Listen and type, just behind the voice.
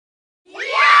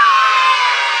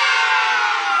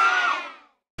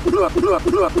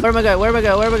Where am I going? Where am I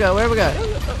going? Where am I going? Where am I going?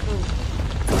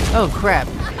 Oh crap.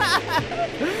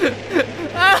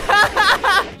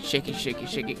 Shaky, shaky,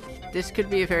 shaky. This could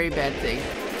be a very bad thing.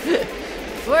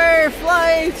 We're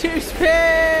flying to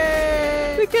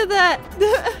space! Look at that!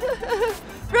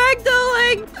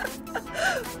 Ragdolling!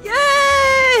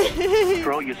 Yay!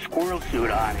 Throw your squirrel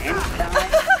suit on anytime,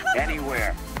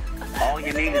 anywhere. All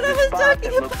you need is I a was spot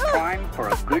talking that looks about. prime for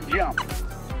a good jump.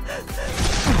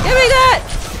 Give me that!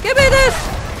 Give me this!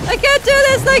 I can't do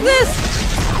this like this!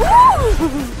 Woo!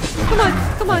 Come on,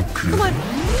 come on, come on!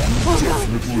 Oh god!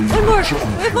 One more! We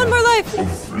have one more life!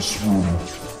 Of this room.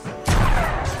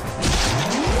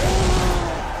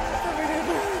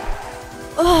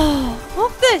 Oh,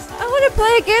 hope this! I want to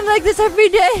play a game like this every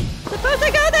day! Suppose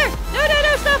I go there! No, no,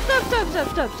 no! Stop, stop, stop, stop,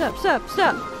 stop, stop, stop,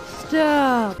 stop!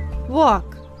 Stop!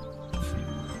 Walk!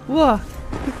 Walk!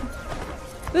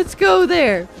 Let's go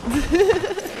there!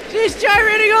 She's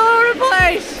gyrating all over the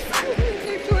place!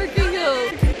 You're twerking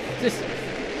out! Just...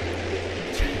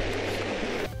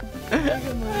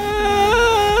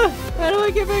 How do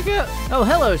I get back up? Oh,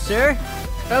 hello, sir.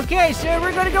 Okay, sir,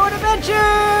 we're gonna go on an adventure!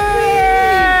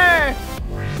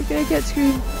 Okay, I can't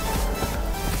scream.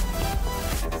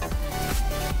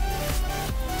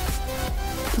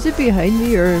 Is it behind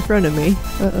me or in front of me?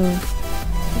 Uh-oh.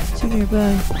 It's too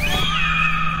nearby.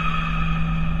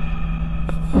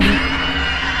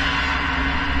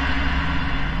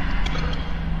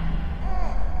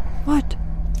 What?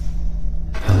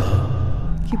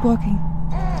 Keep walking.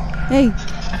 Hey!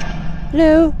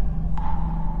 Hello?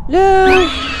 Hello?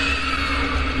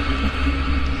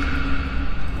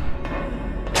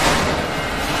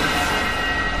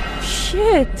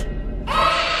 Shit!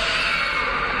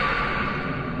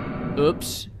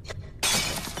 Oops.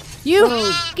 You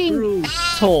fucking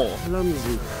toll.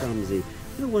 Clumsy, clumsy.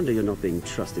 No wonder you're not being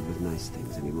trusted with nice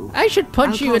things anymore. I should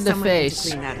punch you in the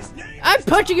face. I'm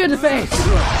punching you in the face!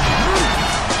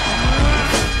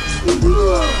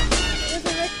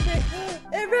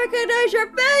 I recognize your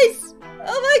face!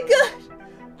 Oh my god!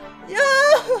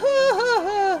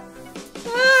 Oh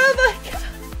my god!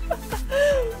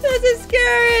 This is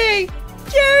scary!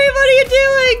 Jerry, what are you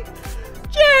doing?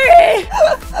 Jerry!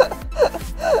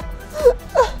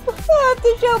 I have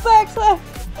to show Backslash!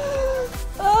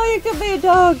 Oh, you can be a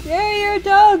dog! Jerry, you're a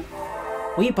dog!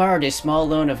 We borrowed a small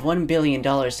loan of $1 billion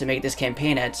to make this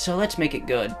campaign ad, so let's make it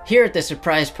good. Here at the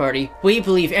surprise party, we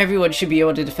believe everyone should be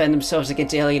able to defend themselves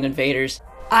against alien invaders.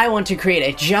 I want to create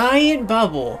a giant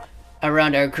bubble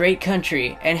around our great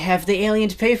country and have the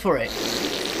aliens pay for it.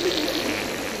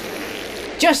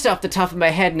 Just off the top of my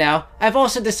head now, I've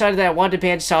also decided that I want to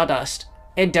ban sawdust.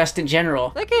 And dust in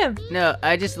general. Like him! No,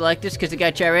 I just like this because the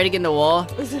guy gyrating in the wall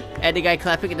and the guy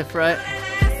clapping in the front.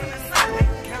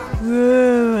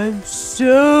 Whoa, I'm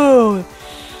so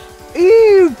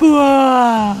evil!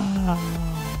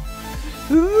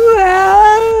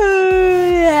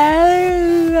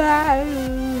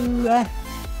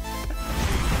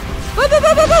 Boom, boom,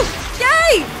 boom, boom, boom!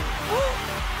 Yay!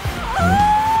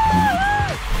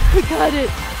 We got it!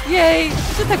 Yay!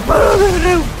 Just like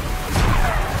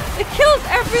it kills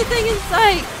everything in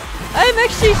sight! I'm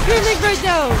actually screaming right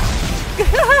now!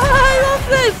 I love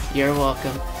this! You're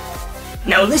welcome.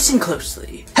 Now listen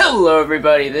closely. Hello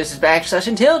everybody, this is Backslash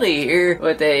and Tilde here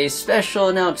with a special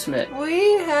announcement.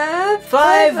 We have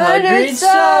 500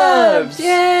 subs! Yay!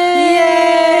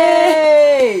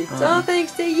 Yay! It's all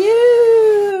thanks to you!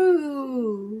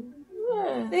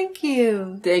 Thank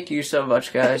you. Thank you so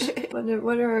much, guys.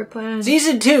 What are our plans?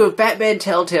 Season 2 of Batman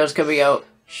Telltale is coming out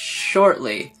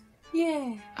shortly.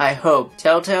 Yeah. I hope.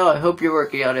 Telltale, I hope you're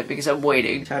working on it because I'm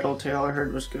waiting. Tattletale I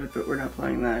heard was good, but we're not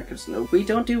playing that because we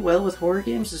don't do well with horror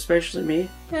games, especially me.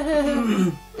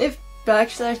 If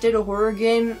Backslash did a horror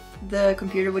game, the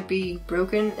computer would be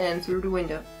broken and through the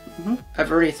window. I've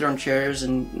already thrown chairs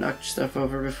and knocked stuff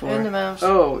over before. And the mouse.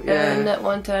 Oh, yeah. And that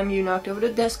one time you knocked over the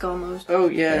desk almost. Oh,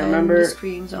 yeah, I and remember. the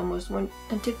screens almost went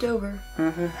and tipped over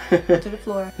to the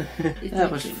floor.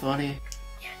 That was funny.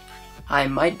 I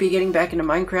might be getting back into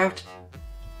Minecraft.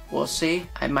 We'll see.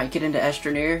 I might get into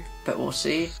Astroneer, but we'll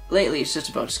see. Lately, it's just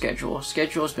about schedule.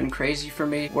 Schedule's been crazy for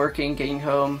me. Working, getting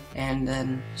home, and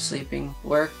then sleeping.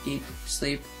 Work, eat,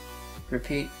 sleep,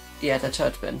 repeat. Yeah, that's how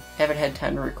it's been. Haven't had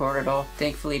time to record at all.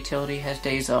 Thankfully, Tilde has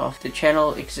days off. The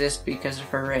channel exists because of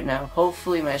her right now.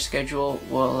 Hopefully, my schedule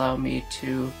will allow me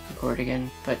to record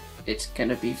again, but it's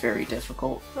gonna be very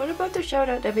difficult. What about the shout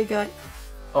out that we got?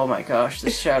 Oh my gosh,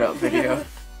 this shout out video.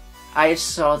 I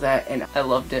saw that and I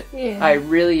loved it. Yeah. I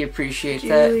really appreciate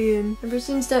that. Julian. Ever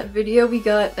since that video, we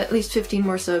got at least 15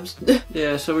 more subs.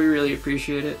 Yeah, so we really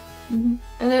appreciate it.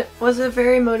 And it was a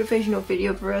very motivational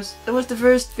video for us. It was the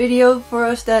first video for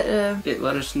us that It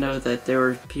let us know that there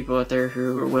were people out there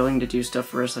who were willing to do stuff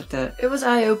for us like that. it was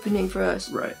eye-opening for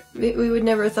us. Right. We would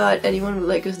never thought anyone would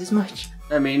like us this much.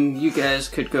 I mean, you guys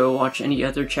could go watch any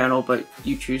other channel, but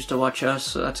you choose to watch us,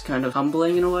 so that's kind of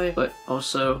humbling in a way, but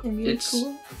also And really it's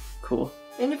cool. cool.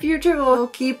 In the future, we'll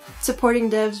keep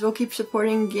supporting devs, we'll keep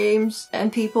supporting games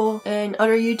and people and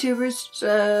other YouTubers.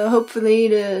 So hopefully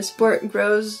the sport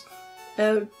grows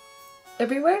out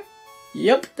everywhere.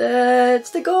 Yep.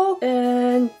 That's the goal.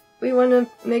 And we want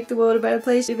to make the world a better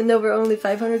place, even though we're only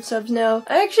 500 subs now.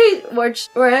 I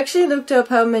actually looked up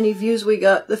how many views we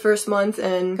got the first month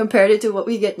and compared it to what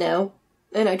we get now.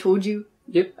 And I told you.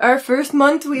 Yep. Our first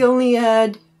month, we only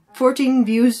had 14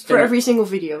 views for every single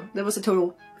video. That was a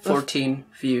total 14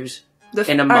 views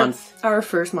in a month. Our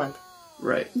first month.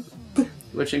 Right.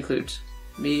 Which includes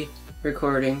me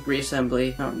recording,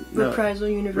 reassembly, Reprisal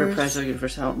Universe. Reprisal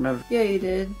Universe, I don't remember. Yeah, you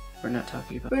did. We're not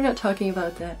talking about We're not talking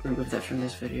about that. Remove that from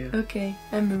this video. Okay,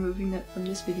 I'm removing that from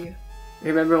this video.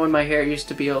 Remember when my hair used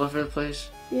to be all over the place?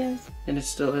 Yes. And it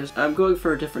still is. I'm going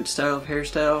for a different style of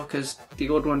hairstyle because the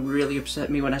old one really upset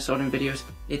me when I saw it in videos.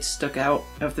 It stuck out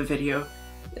of the video.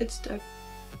 It's stuck.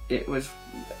 It was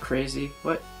crazy.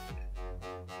 What?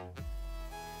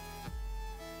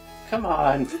 Come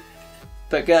on.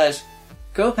 But guys,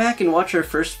 go back and watch our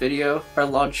first video, our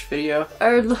launch video.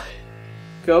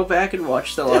 Go back and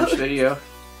watch the launch video.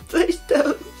 Please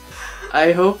don't.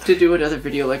 I hope to do another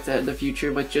video like that in the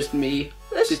future with just me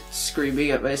just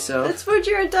screaming at myself. That's what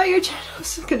your entire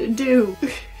channel's gonna do.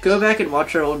 Go back and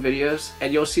watch our old videos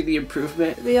and you'll see the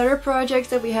improvement. The other projects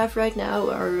that we have right now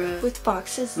are with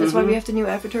boxes. That's why we have the new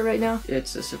avatar right now.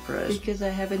 It's a surprise. Because I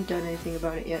haven't done anything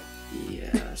about it yet.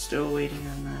 Yeah, still waiting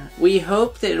on that. We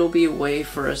hope that it'll be a way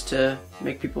for us to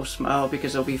make people smile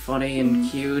because it'll be funny and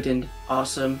cute and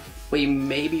awesome. We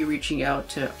may be reaching out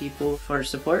to people for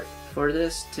support for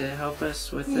this to help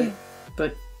us with it,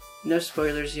 but no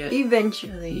spoilers yet.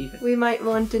 Eventually. We might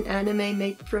want an anime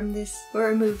made from this,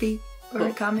 or a movie, or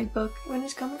a comic book. When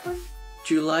is Comic-Con?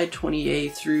 July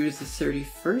 28th through the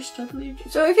 31st, I believe.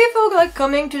 So if you feel like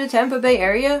coming to the Tampa Bay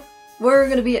area, we're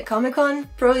gonna be at Comic-Con,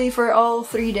 probably for all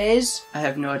 3 days. I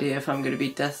have no idea if I'm gonna be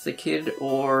Death the Kid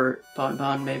or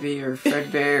Bonbon maybe, or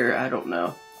Fredbear, or I don't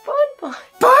know. Bonbon!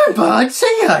 Bonbon, say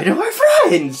hi to our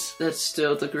friends! That's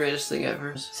still the greatest thing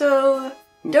ever. So,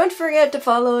 don't forget to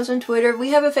follow us on Twitter. We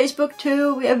have a Facebook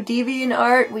too, we have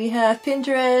DeviantArt, we have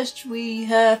Pinterest, we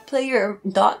have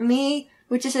Player.me,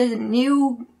 which is a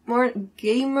new, more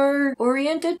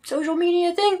gamer-oriented social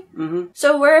media thing.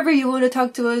 So wherever you want to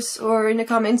talk to us, or in the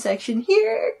comment section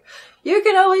here, you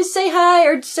can always say hi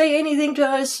or say anything to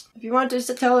us. If you want us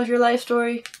to tell us your life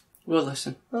story, we'll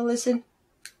listen. we'll listen.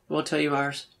 We'll tell you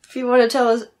ours. If you want to tell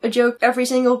us a joke every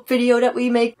single video that we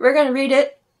make, we're gonna read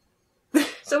it.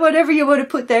 So whatever you want to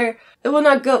put there, it will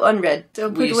not go unread.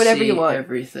 So put whatever you want.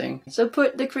 Everything. So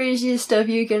put the craziest stuff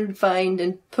you can find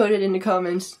and put it in the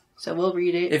comments. So we'll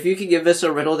read it. If you could give us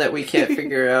a riddle that we can't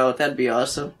figure out, that'd be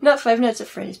awesome. Not Five Nights at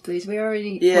Freddy's, please. We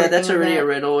already that's already a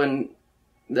riddle, and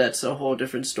that's a whole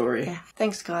different story. Yeah,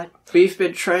 thanks God. We've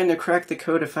been trying to crack the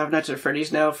code of Five Nights at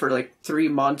Freddy's now for like 3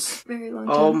 months. Very long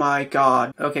time. Oh my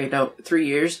god. Okay, no, 3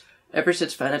 years. Ever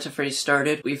since Five Nights at Freddy's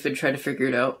started, we've been trying to figure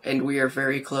it out, and we are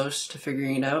very close to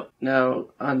figuring it out. Now,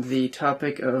 on the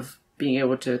topic of being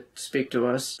able to speak to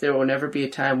us, there will never be a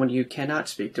time when you cannot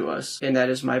speak to us, and that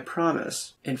is my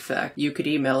promise. In fact, you could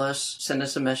email us, send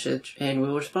us a message, and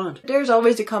we'll respond. There's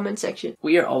always a comment section.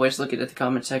 We are always looking at the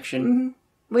comment section.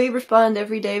 We respond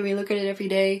every day, we look at it every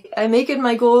day. I make it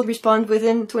my goal to respond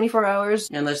within 24 hours.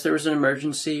 Unless there was an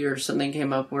emergency or something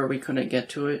came up where we couldn't get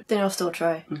to it. Then I'll still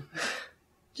try.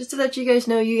 Just to let you guys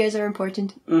know, you guys are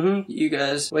important. You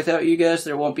guys. Without you guys,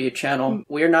 there won't be a channel.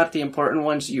 We're not the important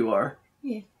ones, you are.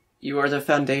 Yeah. You are the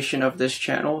foundation of this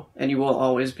channel, and you will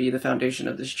always be the foundation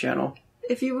of this channel.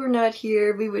 If you were not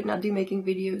here, we would not be making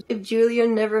videos. If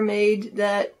Julian never made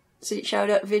that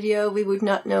shout-out video, we would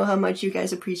not know how much you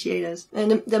guys appreciate us.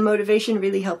 And the motivation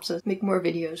really helps us make more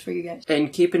videos for you guys.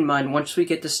 And keep in mind, once we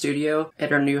get the studio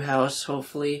at our new house,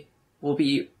 hopefully, we'll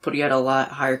be putting out a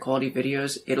lot higher quality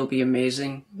videos. It'll be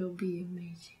amazing. It'll be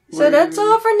amazing. So that's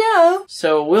all for now.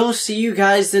 So we'll see you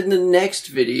guys in the next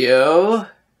video.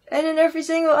 And in every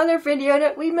single other video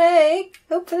that we make,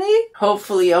 hopefully.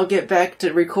 Hopefully I'll get back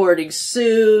to recording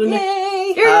soon.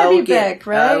 Yay! You're gonna be back,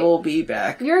 right? I will be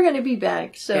back. You're gonna be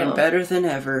back, so. And better than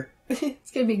ever.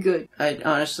 It's gonna be good. I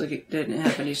honestly didn't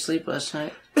have any sleep last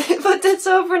night. But that's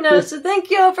all for now, so thank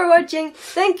you all for watching.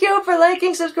 Thank you all for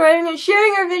liking, subscribing, and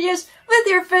sharing our videos with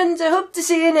your friends. I hope to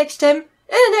see you next time in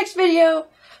the next video.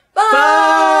 Bye!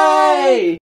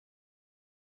 Bye!